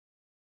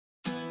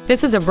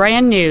This is a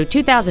brand new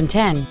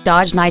 2010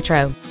 Dodge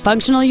Nitro,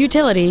 functional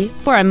utility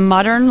for a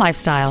modern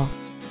lifestyle.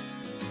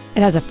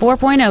 It has a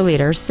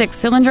 4.0-liter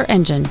six-cylinder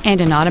engine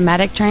and an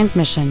automatic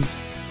transmission.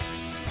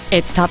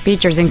 Its top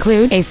features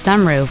include a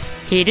sunroof,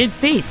 heated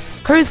seats,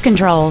 cruise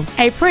control,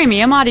 a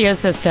premium audio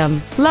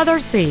system, leather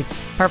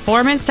seats,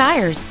 performance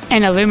tires,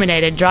 an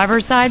illuminated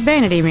driver's side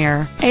vanity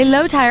mirror, a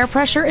low tire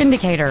pressure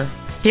indicator,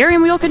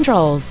 steering wheel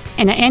controls,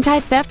 and an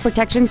anti-theft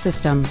protection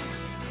system.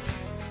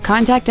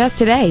 Contact us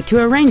today to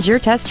arrange your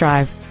test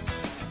drive.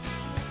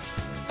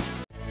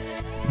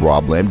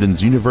 Rob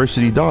Lambdin's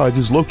University Dodge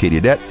is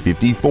located at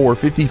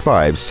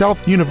 5455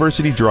 South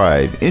University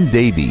Drive in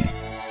Davie.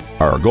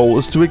 Our goal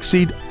is to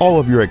exceed all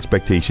of your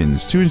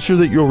expectations to ensure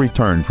that you'll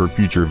return for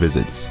future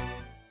visits.